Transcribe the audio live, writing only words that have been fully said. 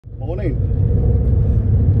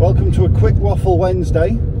Morning. Welcome to a quick Waffle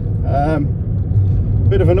Wednesday.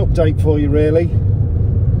 Bit of an update for you really.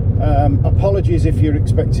 Apologies if you're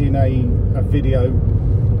expecting a video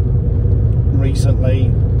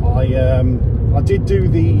recently. I did do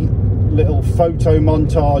the little photo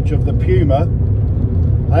montage of the Puma.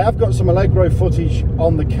 I have got some Allegro footage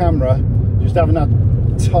on the camera, just haven't had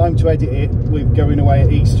time to edit it with going away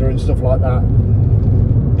at Easter and stuff like that.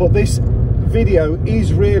 But this video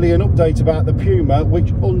is really an update about the Puma, which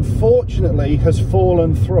unfortunately has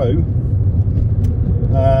fallen through.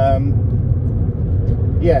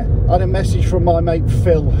 Yeah, I had a message from my mate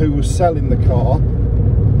Phil, who was selling the car,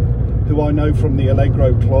 who I know from the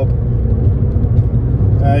Allegro club.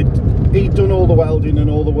 He'd done all the welding and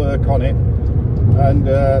all the work on it, and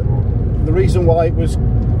the reason why it was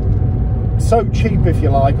so cheap, if you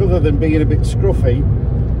like, other than being a bit scruffy,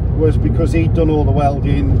 was because he'd done all the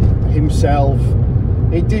welding himself.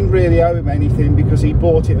 It didn't really owe him anything because he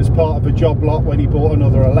bought it as part of a job lot when he bought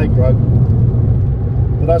another Allegro.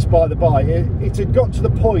 But that's by the by. It had got to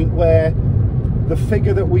the point where the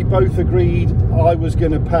figure that we both agreed I was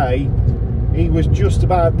going to pay, he was just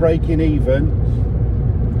about breaking even.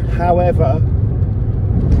 However,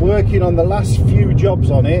 working on the last few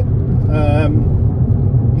jobs on it,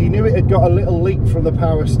 he knew it had got a little leak from the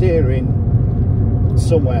power steering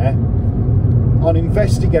somewhere. On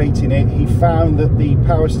investigating it, he found that the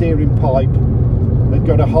power steering pipe had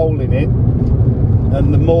got a hole in it,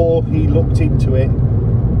 and the more he looked into it,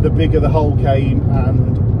 the bigger the hole came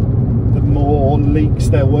and the more leaks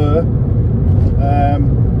there were.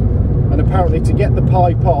 And apparently to get the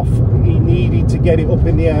pipe off, he needed to get it up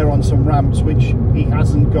in the air on some ramps, which he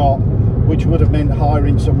hasn't got, which would have meant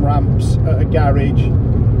hiring some ramps at a garage,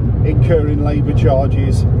 incurring labour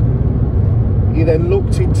charges. He then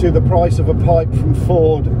looked into the price of a pipe from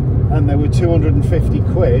Ford, and they were 250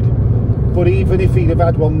 quid. But even if he'd have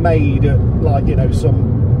had one made at, like, you know,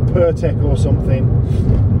 some Pertec or something,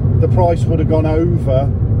 the price would have gone over,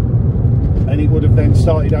 and he would have then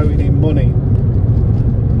started owing him money.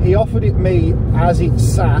 He offered it me as it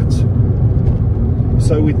sat,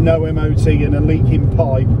 so with no MOT and a leaking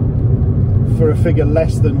pipe, for a figure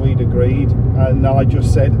less than we'd agreed, and I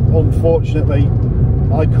just said, unfortunately,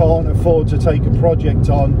 I can't afford to take a project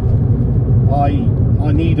on. I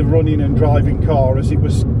need a running and driving car, as it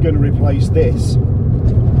was going to replace this.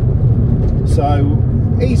 So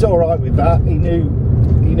he's all right with that. He knew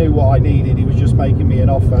what I needed. He was just making me an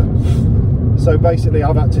offer. So basically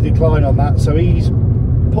I've had to decline on that. So he's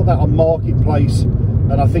put that on Marketplace,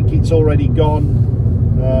 and I think it's already gone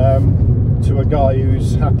to a guy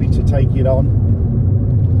who's happy to take it on.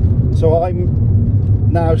 So I'm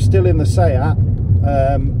now still in the Seat.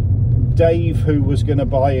 Dave, who was going to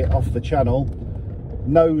buy it off the channel,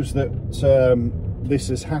 knows that this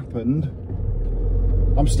has happened.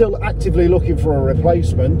 I'm still actively looking for a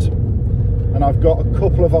replacement, and I've got a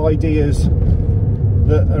couple of ideas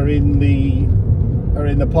that are in the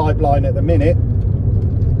pipeline at the minute,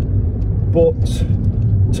 but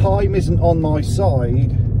time isn't on my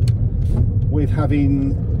side with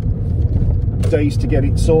having days to get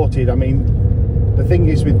it sorted. I mean, the thing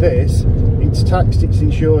is with this, it's taxed, it's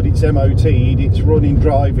insured, it's MOT'd, it's running,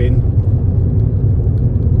 driving.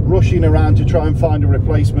 Rushing around to try and find a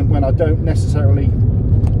replacement when I don't necessarily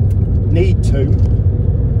need to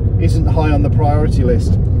isn't high on the priority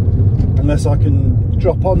list, unless I can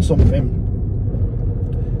drop on something.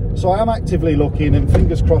 So I am actively looking, and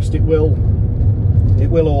fingers crossed it will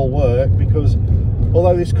all work, because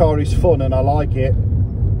although this car is fun and I like it,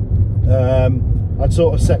 I'd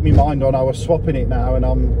sort of set my mind on I was swapping it now, and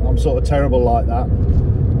I'm sort of terrible like that.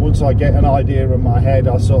 Once I get an idea in my head,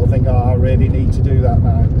 I sort of think, oh, I really need to do that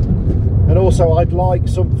now. And also I'd like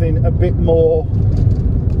something a bit more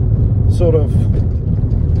sort of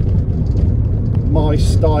my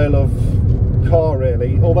style of car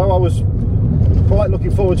really. Although I was quite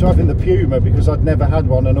looking forward to having the Puma, because I'd never had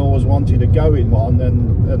one and always wanted to go in one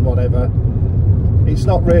and whatever. It's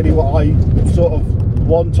not really what I sort of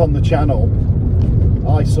want on the channel.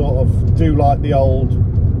 I sort of do like the old,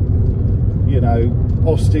 you know,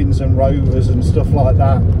 Austins and Rovers and stuff like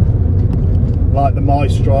that, like the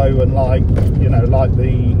Maestro, and like, you know, like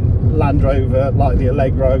the Land Rover, like the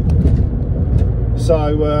Allegro.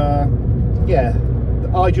 So yeah,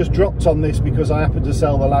 I just dropped on this because I happened to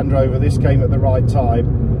sell the Land Rover. This came at the right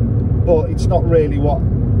time, but it's not really what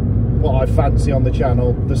I fancy on the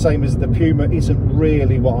channel, the same as the Puma isn't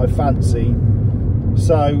really what I fancy.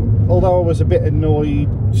 So although I was a bit annoyed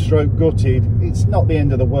stroke gutted, it's not the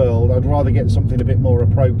end of the world. I'd rather get something a bit more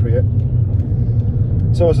appropriate.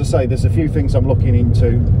 So as I say, there's a few things I'm looking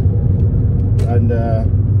into, and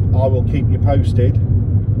I will keep you posted.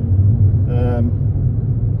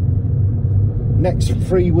 Next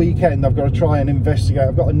free weekend I've got to try and investigate.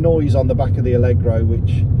 I've got a noise on the back of the Allegro,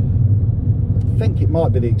 which I think it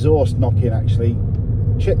might be the exhaust knocking actually.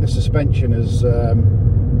 Check the suspension, as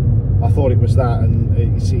I thought it was that, and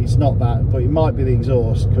it's not that, but it might be the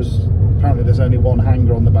exhaust, because apparently there's only one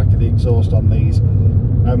hanger on the back of the exhaust on these.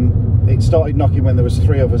 It started knocking when there was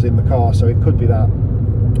 3 of us in the car, so it could be that.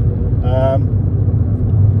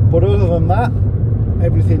 But other than that,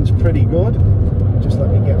 everything's pretty good. Just let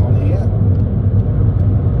me get on here.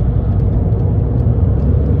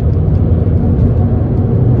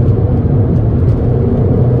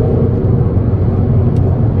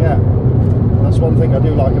 Yeah, that's one thing I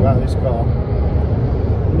do like about this car.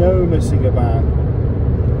 No messing about.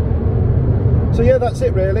 So yeah, that's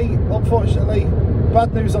it really. Unfortunately,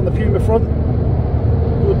 bad news on the Puma front.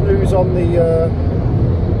 Good news on the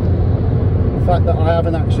fact that I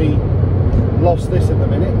haven't actually lost this at the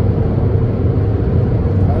minute.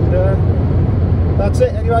 And that's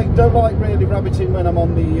it. Anyway, don't like really rabbiting when I'm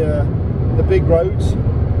on the big roads.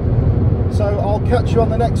 So I'll catch you on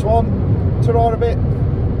the next one. Ta-ra a bit.